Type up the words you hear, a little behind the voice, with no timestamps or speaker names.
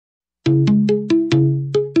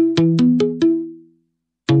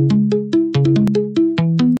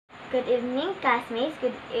classmates,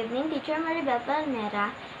 good evening. Teacher Maribel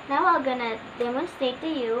Palmera. Now I'm gonna demonstrate to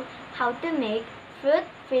you how to make fruit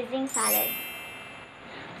freezing salad.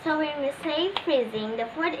 So when we say freezing, the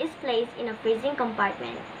food is placed in a freezing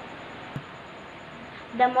compartment.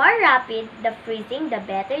 The more rapid the freezing, the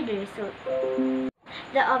better the result.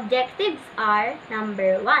 The objectives are: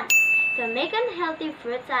 number 1, to make a healthy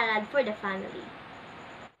fruit salad for the family.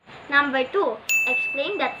 Number 2,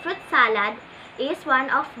 explain that fruit salad is one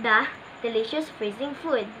of the delicious freezing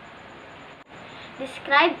food.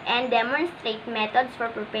 Describe and demonstrate methods for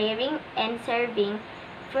preparing and serving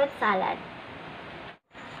fruit salad.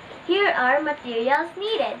 Here are materials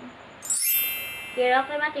needed. Here are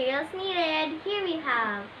the materials needed. Here we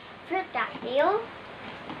have fruit cocktail,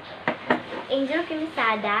 angel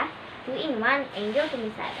cremisada, 2-in-1 angel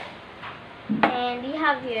cremisada. And we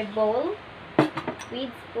have here bowl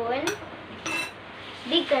with spoon,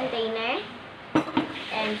 big container,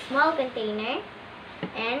 and small container,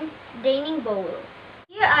 and draining bowl.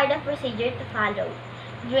 Here are the procedure to follow.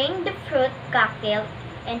 Drain the fruit cocktail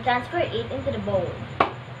and transfer it into the bowl.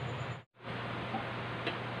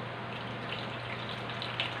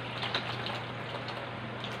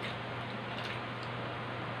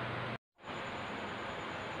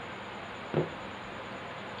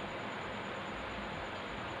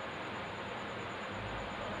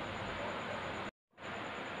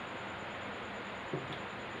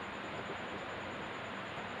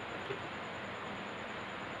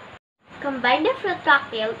 Combine the fruit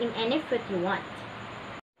cocktail in any fruit you want.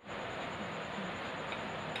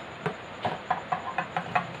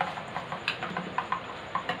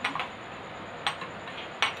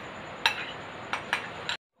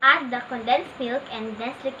 Add the condensed milk and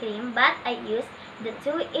Nestle cream, but I use the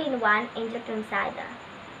 2-in-1 angel cremisada.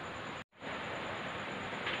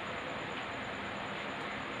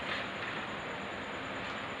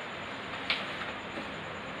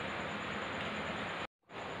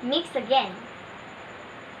 Mix again.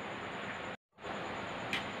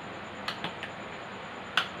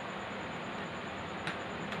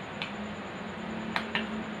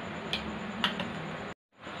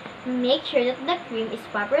 Make sure that the cream is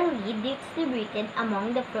properly distributed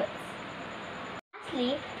among the fruits.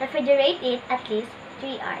 Lastly, refrigerate it at least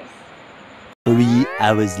 3 hours. 3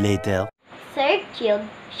 hours later. Serve chilled,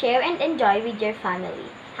 share and enjoy with your family.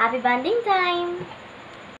 Happy bonding time!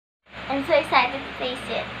 I'm so excited to taste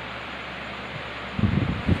it.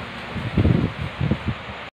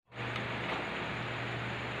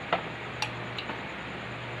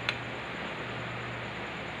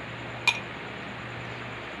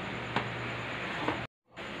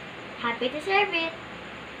 Happy to serve it.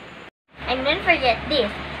 And don't forget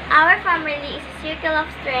this: our family is a circle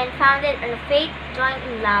of strength founded on faith, joined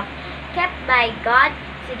in love, kept by God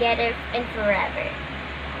together and forever.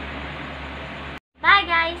 Bye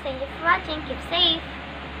guys, thank you for watching. Keep safe.